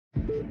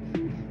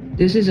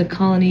This is a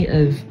colony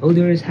of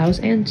odorous house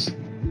ants,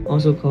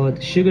 also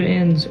called sugar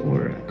ants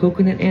or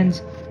coconut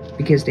ants,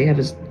 because they have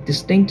a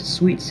distinct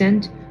sweet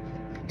scent.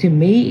 To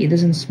me, it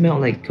doesn't smell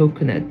like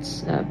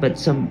coconuts, but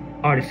some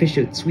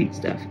artificial sweet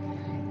stuff.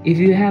 If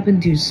you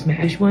happen to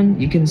smash one,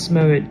 you can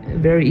smell it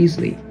very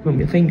easily from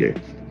your finger.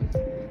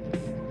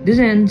 This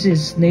ant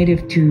is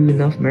native to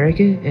North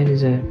America and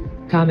is a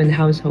common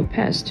household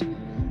pest.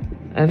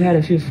 I've had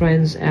a few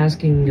friends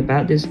asking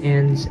about these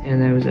ants,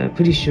 and I was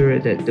pretty sure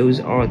that those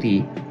are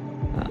the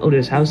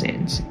odorous house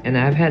ants, and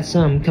I've had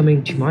some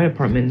coming to my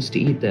apartments to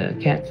eat the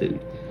cat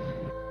food.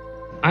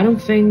 I don't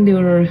think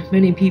there are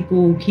many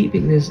people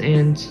keeping these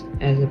ants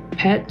as a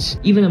pet,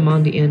 even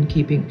among the ant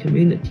keeping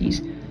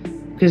communities,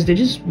 because they're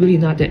just really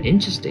not that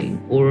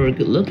interesting or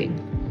good looking.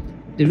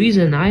 The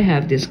reason I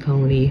have this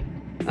colony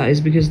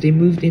is because they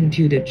moved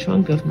into the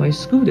trunk of my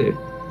scooter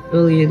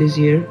earlier this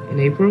year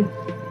in April.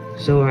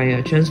 So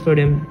I transferred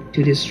them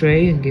to this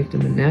tray and gave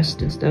them a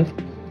nest and stuff.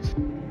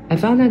 I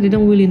found that they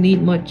don't really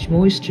need much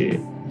moisture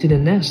to the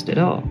nest at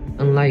all,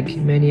 unlike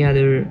many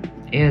other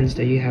ants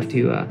that you have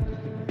to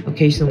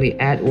occasionally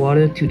add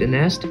water to the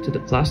nest, to the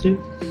cluster.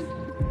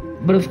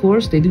 But of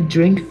course, they do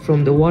drink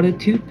from the water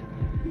tube.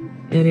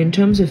 And in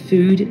terms of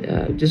food,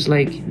 just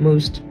like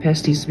most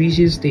pesty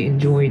species, they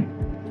enjoy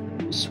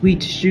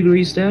sweet,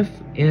 sugary stuff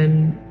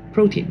and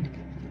protein.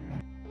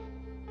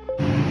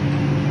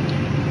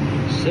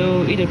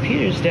 So it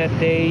appears that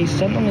they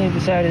suddenly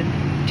decided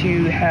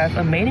to have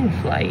a mating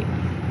flight.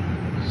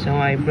 So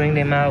I bring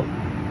them out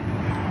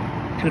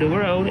to the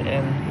world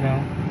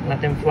and, let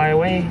them fly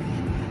away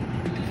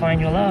to find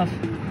your love.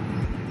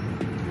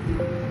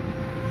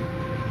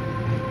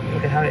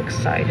 Look at how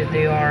excited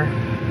they are.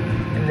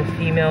 And the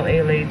female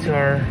alates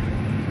are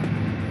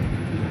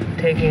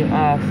taking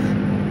off,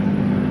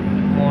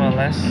 more or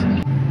less.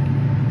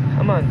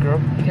 Come on, girl,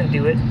 you can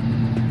do it.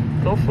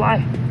 Go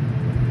fly.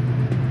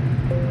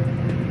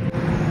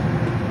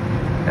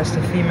 That's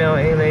the female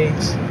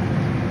alates,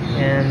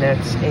 and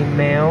that's a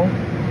male.